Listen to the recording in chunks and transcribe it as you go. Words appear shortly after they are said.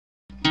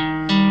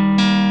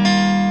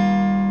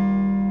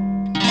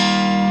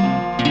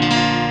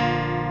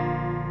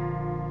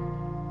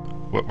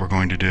what we're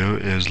going to do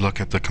is look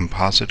at the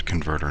composite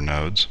converter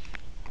nodes.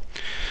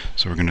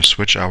 So we're going to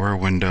switch our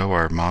window,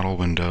 our model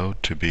window,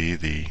 to be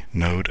the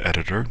node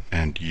editor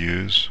and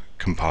use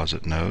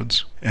composite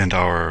nodes. And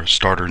our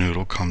starter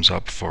noodle comes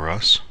up for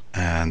us.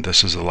 And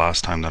this is the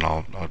last time that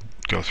I'll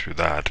go through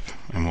that.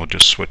 And we'll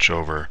just switch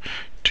over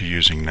to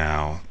using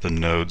now the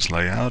nodes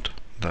layout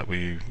that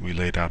we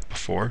laid out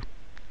before.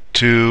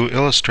 To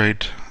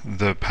illustrate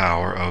the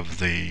power of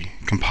the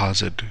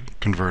composite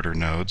converter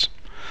nodes,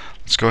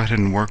 let's go ahead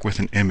and work with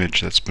an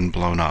image that's been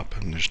blown up.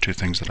 And there's two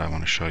things that I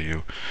want to show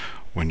you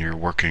when you're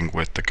working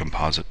with the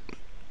composite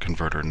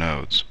converter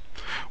nodes.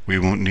 We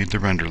won't need the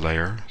render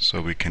layer,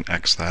 so we can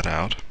X that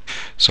out.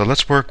 So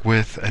let's work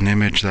with an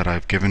image that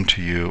I've given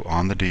to you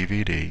on the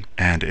DVD,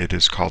 and it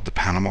is called the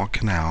Panama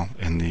Canal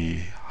in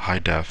the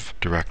HiDef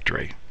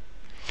directory.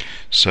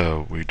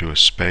 So we do a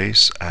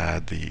space,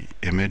 add the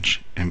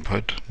image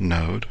input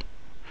node,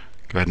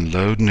 go ahead and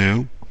load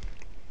new.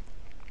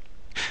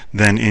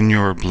 Then in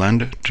your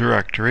blend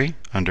directory,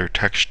 under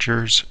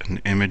textures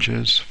and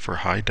images for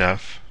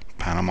HiDef,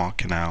 Panama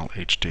Canal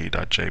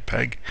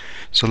HD.jpg.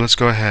 So let's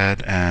go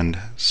ahead and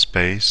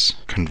space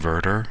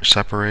converter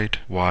separate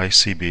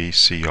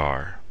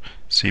YCbCr.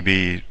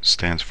 CB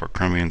stands for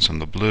chromiance in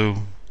the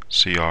blue,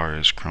 CR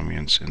is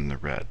chromiance in the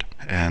red.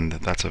 And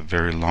that's a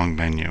very long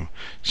menu.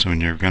 So when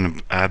you're going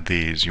to add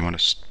these, you want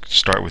to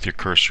start with your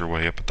cursor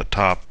way up at the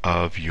top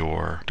of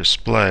your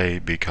display,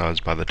 because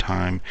by the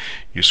time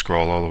you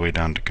scroll all the way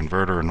down to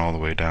converter and all the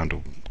way down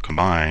to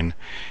combine,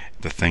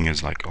 the thing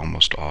is like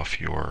almost off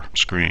your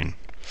screen.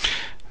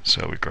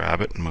 So we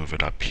grab it and move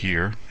it up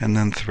here and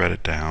then thread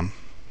it down.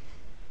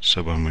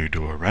 So when we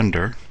do a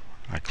render,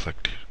 I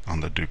clicked on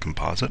the do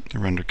composite, the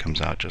render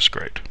comes out just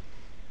great.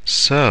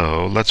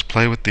 So let's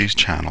play with these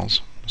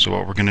channels. So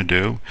what we're going to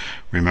do,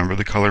 remember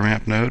the color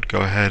ramp node, go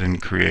ahead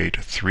and create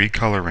 3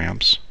 color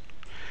ramps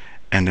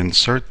and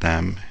insert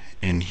them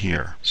in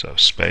here. So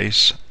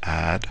space,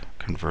 add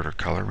converter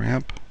color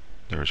ramp,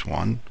 there's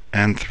one,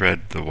 and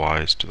thread the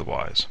Y's to the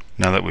Y's.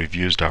 Now that we've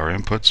used our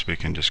inputs, we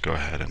can just go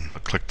ahead and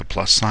click the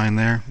plus sign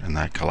there, and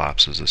that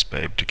collapses this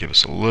babe to give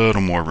us a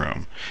little more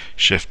room.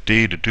 Shift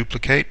D to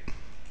duplicate,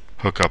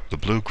 hook up the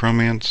blue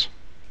chromiance,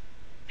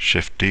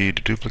 Shift D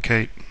to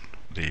duplicate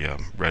the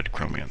red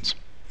chromiance.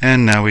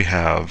 And now we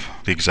have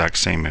the exact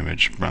same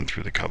image run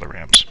through the color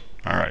ramps.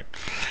 Alright,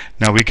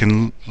 now we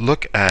can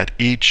look at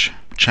each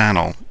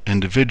channel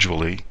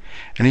individually,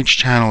 and each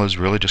channel is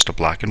really just a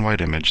black and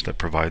white image that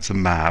provides the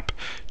map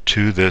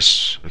to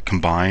this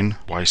combine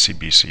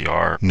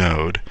YCbCr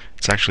node.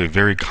 It's actually a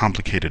very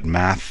complicated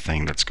math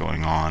thing that's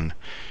going on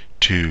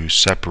to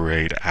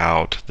separate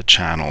out the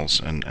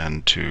channels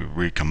and to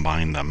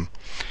recombine them.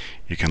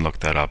 You can look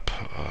that up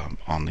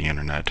on the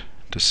internet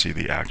to see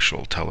the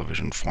actual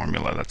television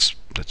formula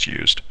that's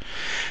used.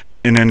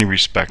 In any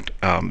respect,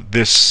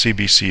 this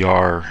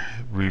CbCr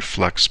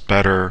reflects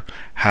better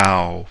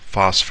how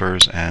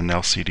phosphors and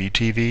LCD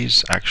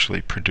TVs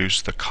actually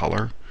produce the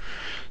color,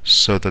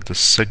 so that the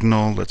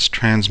signal that's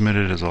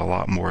transmitted is a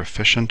lot more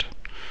efficient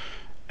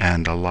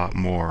and a lot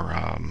more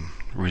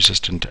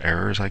resistant to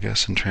errors, I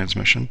guess, in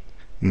transmission.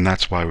 And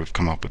that's why we've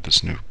come up with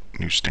this new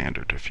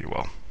standard, if you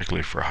will,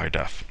 particularly for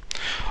HiDef.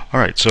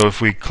 Alright, so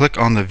if we click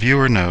on the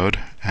viewer node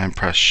and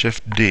press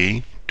Shift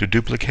D to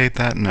duplicate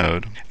that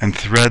node and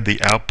thread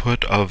the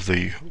output of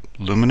the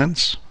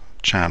luminance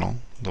channel,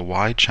 the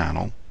Y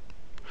channel,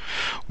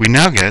 we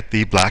now get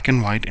the black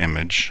and white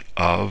image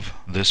of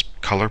this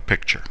color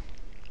picture.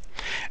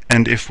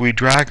 And if we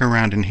drag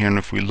around in here and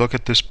if we look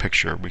at this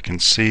picture, we can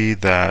see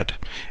that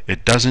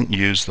it doesn't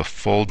use the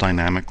full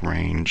dynamic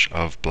range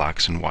of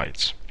blacks and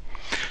whites.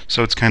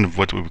 So it's kind of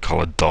what we would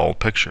call a dull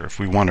picture. If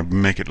we want to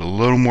make it a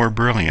little more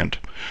brilliant,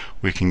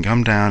 we can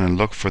come down and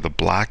look for the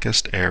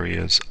blackest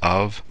areas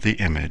of the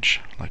image,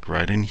 like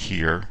right in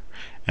here,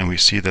 and we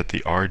see that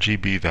the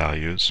RGB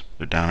values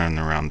are down in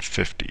around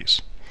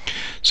 50s.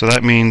 So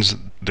that means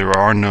there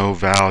are no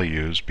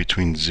values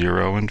between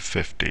 0 and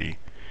 50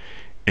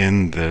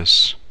 in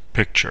this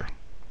picture.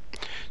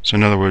 So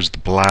in other words, the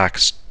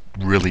blacks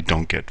really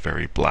don't get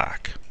very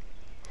black.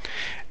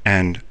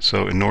 And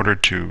so in order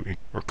to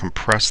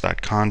compress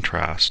that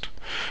contrast,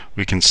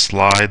 we can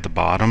slide the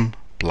bottom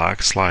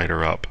black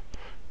slider up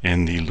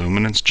in the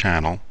luminance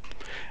channel,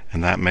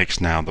 and that makes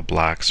now the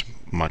blacks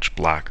much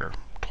blacker,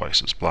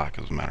 twice as black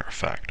as a matter of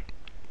fact.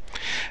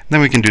 And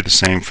then we can do the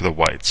same for the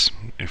whites.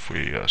 If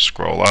we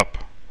scroll up,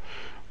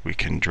 we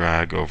can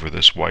drag over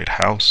this white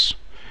house,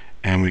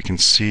 and we can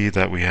see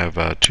that we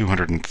have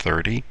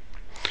 230.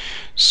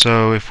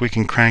 So if we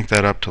can crank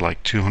that up to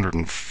like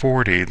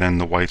 240, then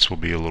the whites will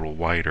be a little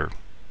whiter.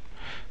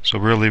 So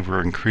really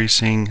we're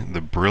increasing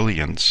the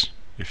brilliance,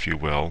 if you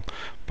will,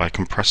 by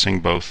compressing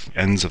both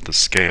ends of the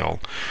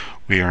scale.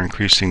 We are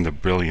increasing the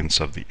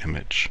brilliance of the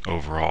image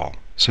overall.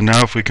 So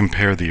now if we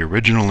compare the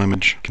original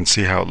image, you can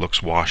see how it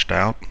looks washed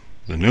out.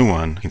 The new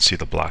one, you can see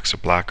the blacks are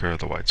blacker,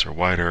 the whites are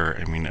whiter.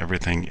 I mean,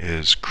 everything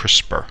is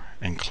crisper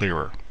and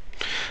clearer.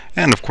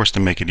 And of course, to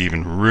make it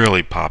even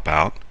really pop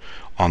out,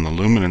 on the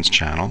luminance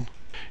channel,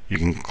 you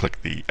can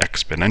click the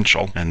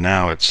exponential, and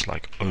now it's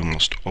like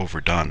almost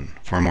overdone.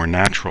 For a more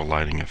natural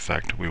lighting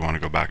effect, we want to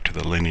go back to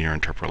the linear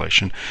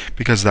interpolation,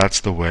 because that's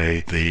the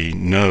way the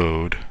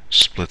node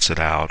splits it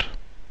out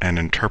and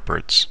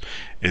interprets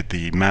it.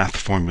 The math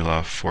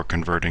formula for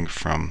converting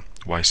from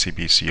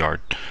YCbCr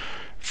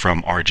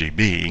from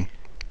RGB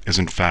is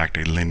in fact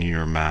a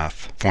linear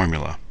math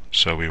formula.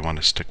 So we want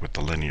to stick with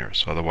the linear,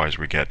 so otherwise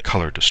we get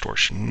color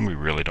distortion. We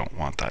really don't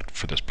want that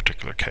for this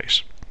particular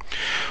case.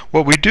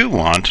 What we do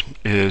want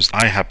is,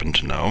 I happen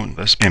to know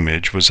this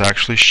image was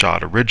actually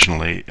shot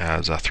originally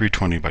as a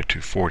 320 by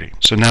 240.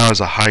 So now as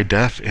a high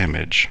def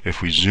image,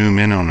 if we zoom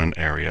in on an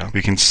area,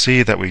 we can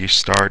see that we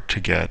start to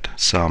get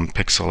some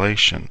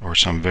pixellation, or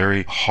some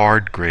very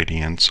hard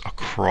gradients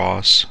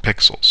across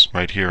pixels.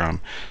 Right here I'm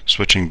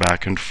switching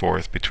back and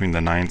forth between the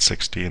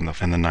 960 and the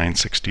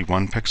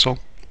 961 pixel.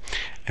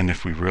 And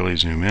if we really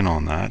zoom in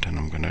on that, and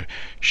I'm going to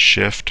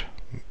shift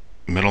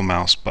middle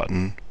mouse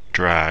button,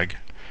 drag,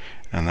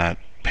 and that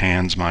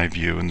pans my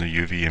view in the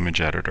UV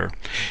image editor,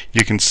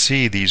 you can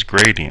see these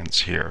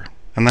gradients here.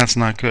 And that's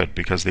not good,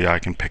 because the eye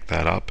can pick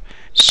that up.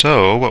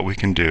 So what we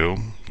can do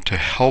to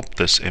help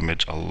this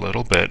image a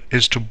little bit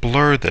is to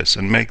blur this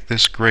and make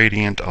this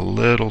gradient a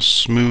little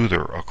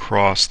smoother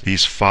across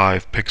these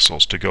 5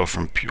 pixels, to go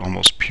from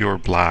almost pure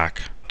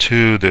black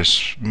to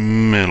this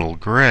middle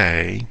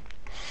gray.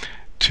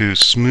 To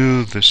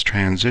smooth this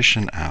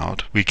transition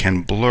out, we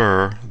can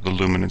blur the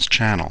luminance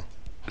channel.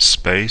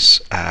 Space,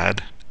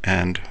 add,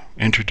 and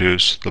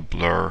introduce the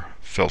blur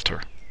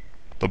filter.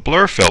 The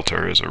blur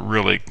filter is a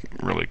really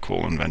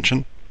cool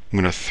invention. I'm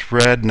going to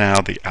thread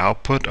now the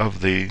output of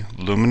the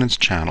luminance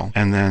channel,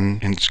 and then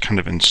kind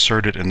of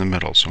insert it in the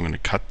middle. So I'm going to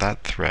cut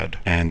that thread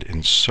and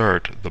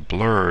insert the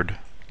blurred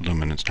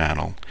luminance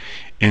channel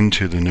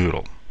into the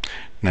noodle.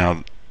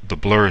 Now the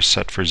blur is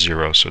set for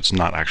 0, so it's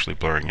not actually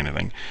blurring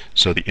anything,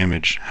 so the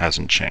image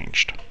hasn't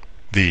changed.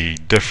 The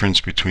difference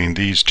between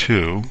these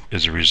two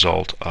is a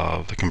result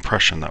of the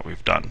compression that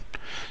we've done.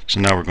 So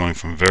now we're going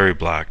from very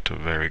black to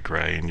very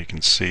gray, and you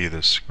can see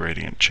this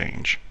gradient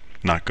change.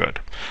 Not good.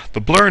 The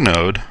blur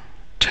node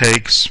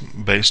takes,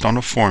 based on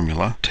a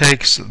formula,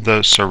 takes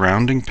the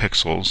surrounding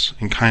pixels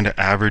and kind of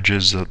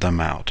averages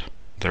them out.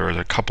 There are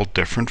a couple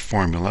different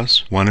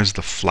formulas. One is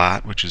the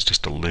flat, which is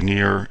just a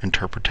linear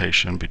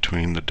interpretation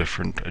between the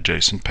different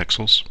adjacent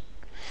pixels.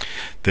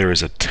 There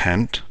is a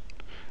tent,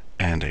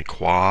 and a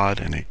quad,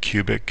 and a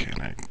cubic,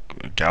 and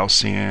a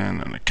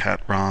Gaussian, and a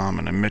cat-rom,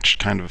 and a mixed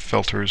kind of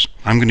filters.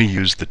 I'm going to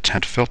use the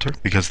tent filter,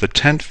 because the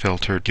tent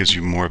filter gives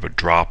you more of a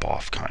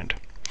drop-off kind.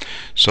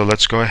 So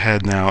let's go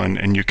ahead now,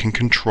 and you can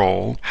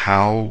control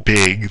how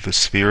big the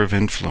sphere of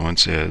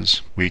influence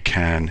is. We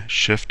can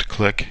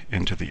shift-click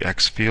into the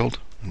X field,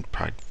 and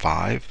press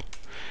 5,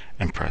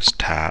 and press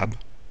tab,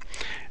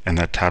 and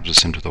that tabs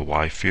us into the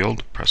Y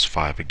field. Press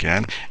 5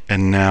 again,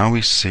 and now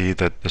we see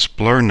that this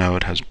blur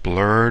node has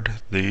blurred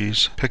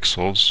these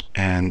pixels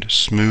and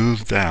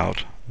smoothed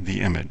out the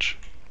image.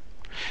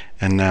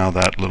 And now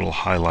that little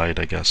highlight,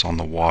 I guess, on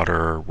the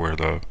water where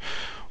the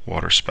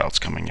water spout's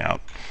coming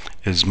out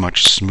is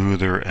much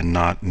smoother and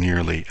not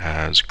nearly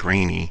as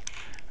grainy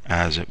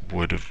as it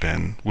would have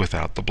been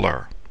without the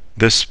blur.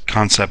 This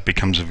concept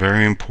becomes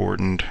very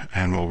important,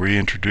 and we'll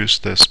reintroduce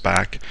this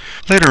back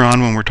later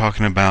on when we're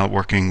talking about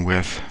working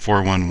with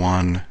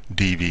 411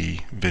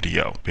 DV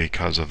video.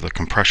 Because of the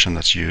compression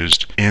that's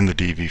used in the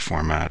DV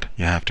format,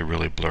 you have to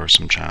really blur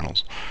some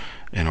channels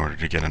in order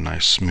to get a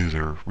nice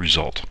smoother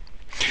result.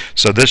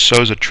 So this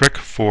shows a trick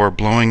for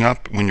blowing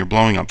up. When you're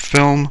blowing up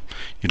film,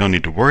 you don't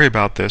need to worry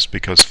about this,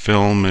 because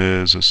film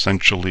is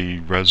essentially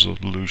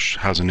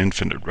has an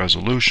infinite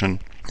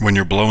resolution. When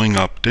you're blowing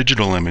up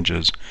digital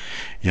images,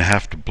 you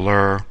have to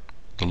blur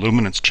the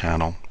luminance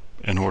channel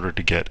in order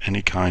to get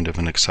any kind of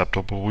an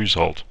acceptable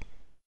result.